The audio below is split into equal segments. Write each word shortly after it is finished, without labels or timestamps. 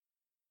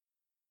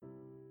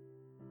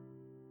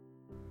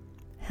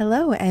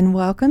Hello and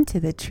welcome to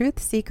the Truth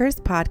Seekers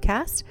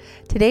podcast.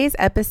 Today's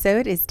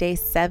episode is day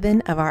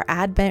 7 of our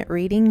Advent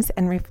readings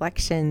and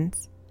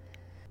reflections.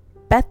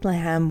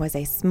 Bethlehem was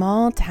a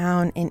small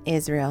town in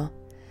Israel.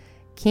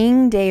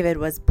 King David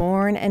was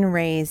born and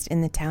raised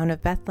in the town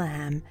of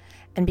Bethlehem,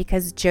 and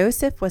because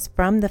Joseph was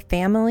from the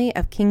family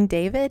of King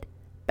David,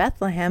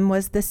 Bethlehem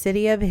was the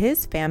city of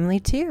his family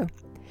too.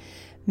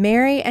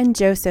 Mary and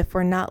Joseph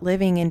were not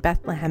living in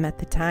Bethlehem at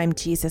the time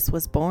Jesus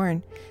was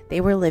born.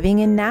 They were living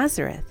in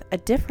Nazareth, a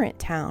different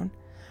town.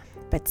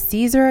 But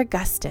Caesar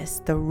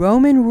Augustus, the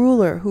Roman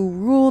ruler who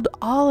ruled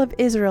all of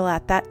Israel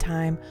at that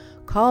time,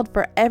 called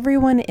for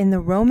everyone in the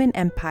Roman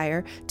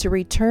Empire to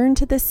return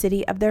to the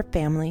city of their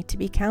family to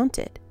be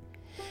counted.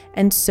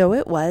 And so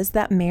it was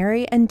that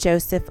Mary and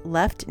Joseph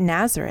left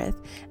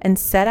Nazareth and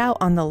set out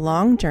on the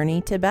long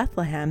journey to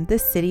Bethlehem, the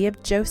city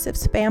of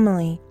Joseph's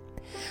family.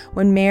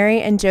 When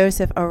Mary and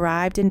Joseph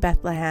arrived in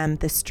Bethlehem,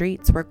 the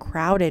streets were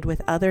crowded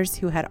with others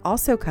who had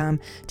also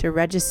come to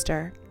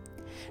register.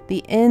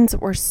 The inns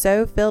were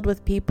so filled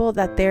with people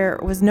that there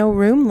was no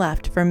room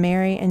left for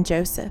Mary and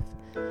Joseph.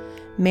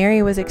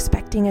 Mary was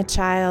expecting a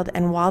child,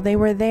 and while they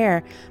were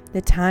there,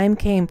 the time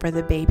came for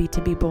the baby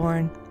to be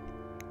born.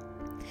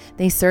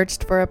 They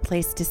searched for a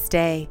place to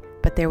stay,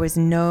 but there was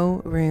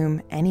no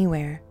room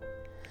anywhere.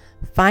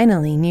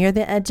 Finally, near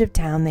the edge of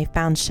town, they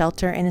found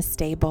shelter in a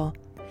stable.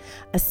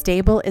 A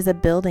stable is a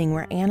building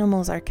where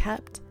animals are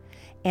kept,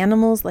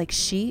 animals like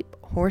sheep,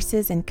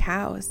 horses, and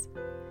cows.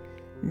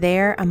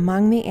 There,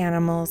 among the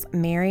animals,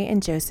 Mary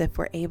and Joseph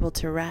were able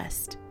to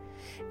rest.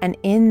 And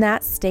in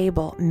that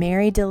stable,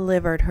 Mary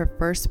delivered her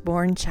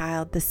firstborn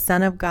child, the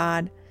Son of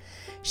God.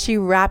 She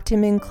wrapped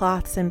him in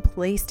cloths and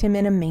placed him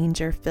in a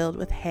manger filled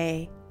with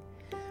hay.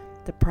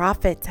 The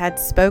prophets had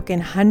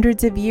spoken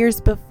hundreds of years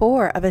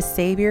before of a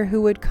Savior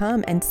who would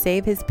come and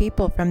save his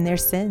people from their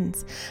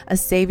sins, a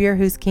Savior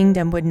whose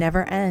kingdom would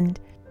never end.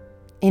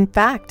 In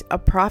fact, a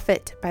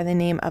prophet by the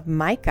name of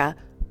Micah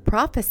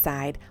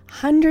prophesied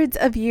hundreds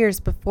of years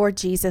before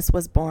Jesus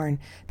was born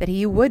that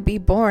he would be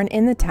born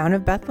in the town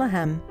of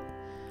Bethlehem.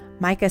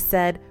 Micah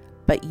said,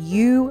 "But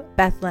you,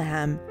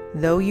 Bethlehem,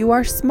 though you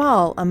are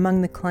small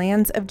among the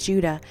clans of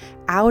Judah,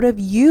 out of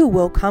you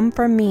will come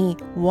for me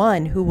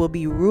one who will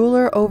be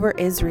ruler over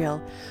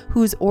Israel,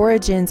 whose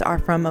origins are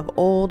from of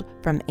old,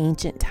 from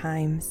ancient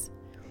times."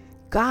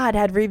 God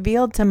had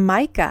revealed to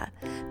Micah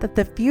that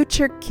the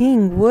future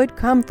king would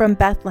come from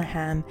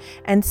Bethlehem,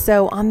 and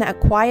so on that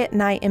quiet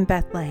night in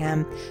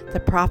Bethlehem, the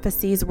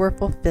prophecies were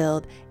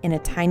fulfilled in a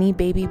tiny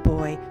baby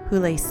boy who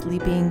lay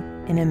sleeping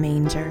in a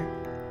manger.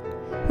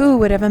 Who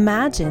would have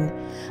imagined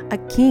a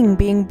king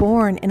being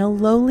born in a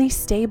lowly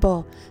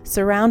stable,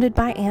 surrounded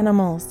by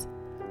animals?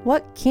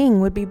 What king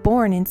would be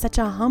born in such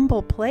a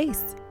humble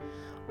place?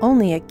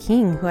 Only a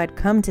king who had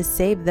come to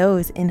save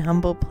those in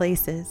humble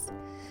places.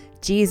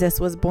 Jesus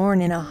was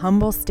born in a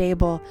humble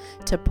stable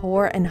to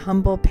poor and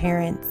humble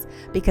parents,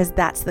 because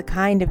that's the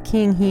kind of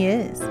king he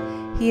is.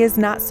 He is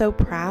not so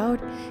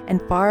proud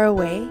and far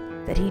away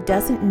that he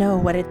doesn't know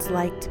what it's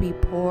like to be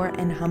poor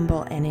and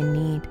humble and in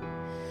need.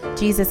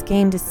 Jesus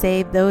came to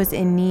save those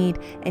in need,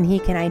 and he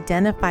can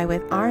identify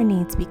with our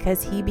needs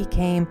because he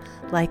became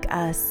like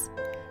us.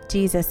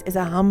 Jesus is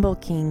a humble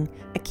king,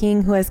 a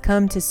king who has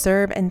come to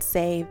serve and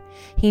save.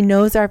 He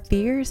knows our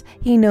fears,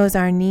 he knows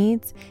our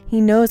needs,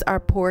 he knows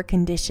our poor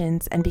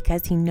conditions, and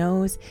because he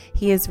knows,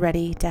 he is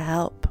ready to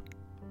help.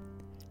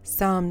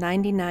 Psalm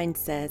 99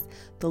 says,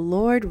 "The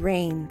Lord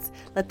reigns,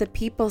 let the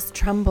peoples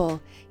tremble.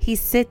 He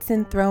sits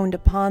enthroned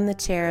upon the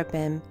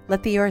cherubim,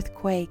 let the earth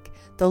quake.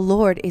 The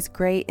Lord is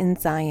great in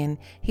Zion.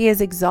 He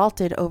is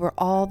exalted over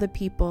all the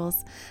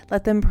peoples.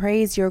 Let them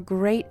praise your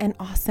great and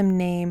awesome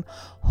name.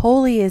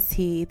 Holy is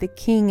he, the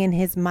King in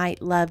his might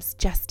loves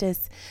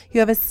justice. You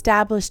have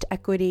established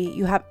equity.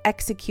 You have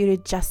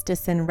executed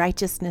justice and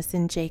righteousness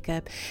in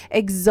Jacob.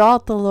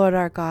 Exalt the Lord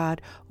our God.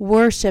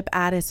 Worship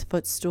at his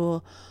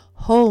footstool.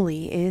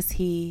 Holy is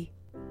he."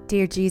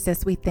 Dear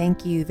Jesus, we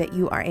thank you that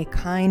you are a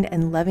kind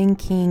and loving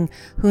King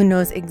who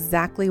knows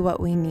exactly what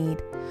we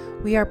need.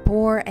 We are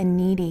poor and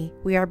needy.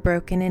 We are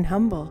broken and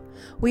humble.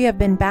 We have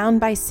been bound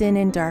by sin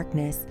and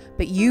darkness,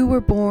 but you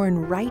were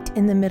born right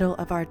in the middle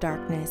of our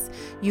darkness.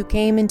 You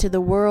came into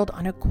the world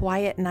on a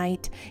quiet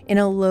night in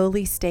a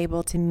lowly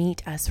stable to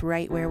meet us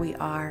right where we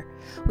are.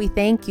 We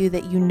thank you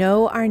that you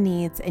know our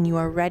needs and you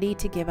are ready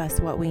to give us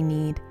what we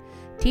need.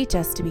 Teach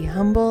us to be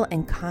humble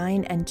and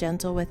kind and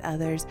gentle with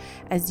others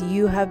as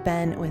you have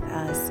been with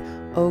us,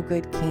 O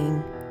good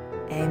King.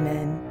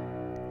 Amen.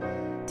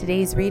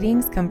 Today's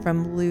readings come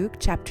from Luke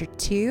chapter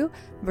 2,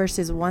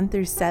 verses 1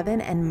 through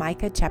 7, and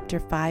Micah chapter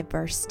 5,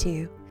 verse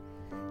 2.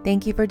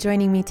 Thank you for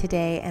joining me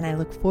today, and I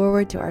look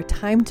forward to our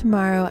time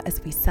tomorrow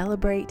as we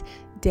celebrate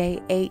day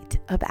 8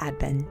 of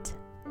Advent.